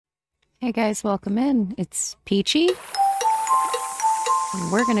Hey guys, welcome in. It's Peachy. And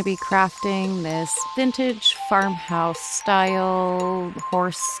we're going to be crafting this vintage farmhouse style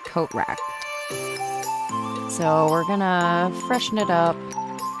horse coat rack. So we're going to freshen it up,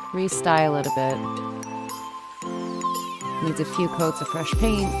 restyle it a bit. Needs a few coats of fresh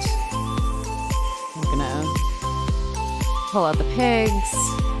paint. We're going to pull out the pigs.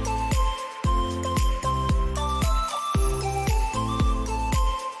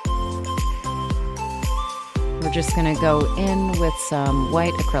 We're just going to go in with some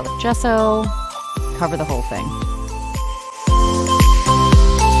white acrylic gesso, cover the whole thing.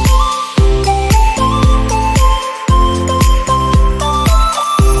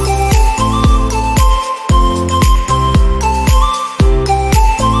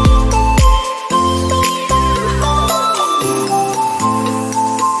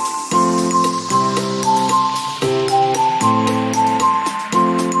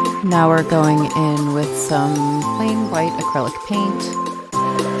 Now we're going in with some plain white acrylic paint.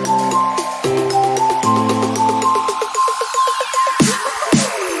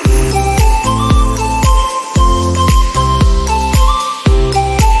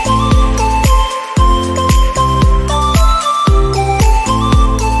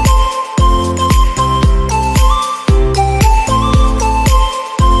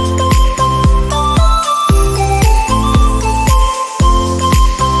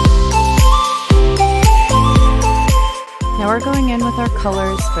 Now we're going in with our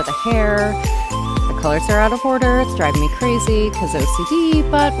colors for the hair. The colors are out of order, it's driving me crazy because OCD,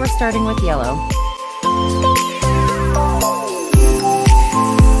 but we're starting with yellow.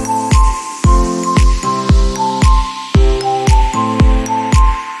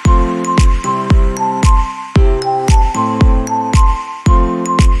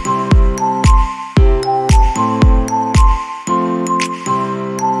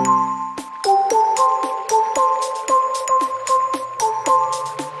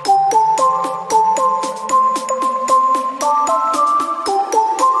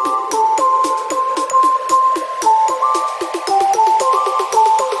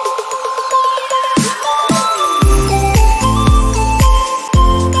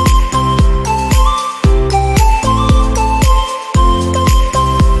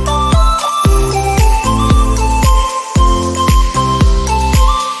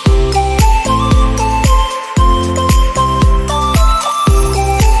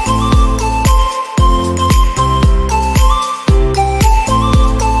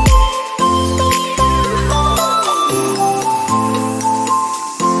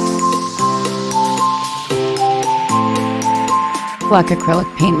 Black acrylic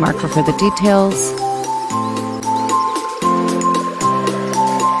paint marker for the details.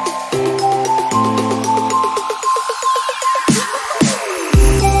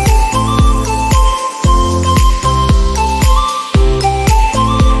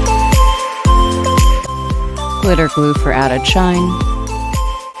 Glitter glue for added shine.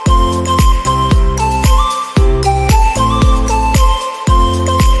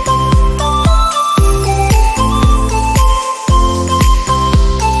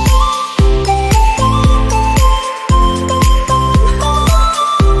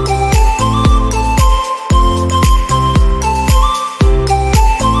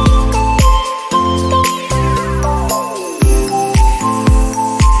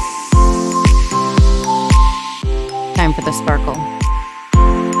 Time for the sparkle.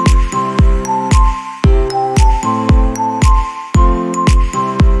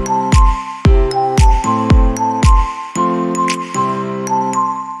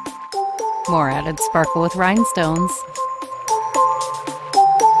 More added sparkle with rhinestones.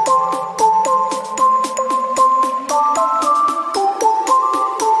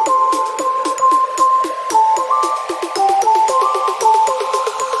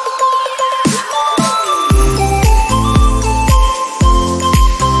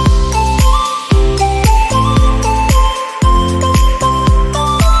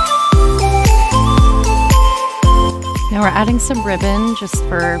 Now we're adding some ribbon just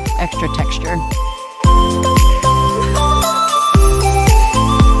for extra texture.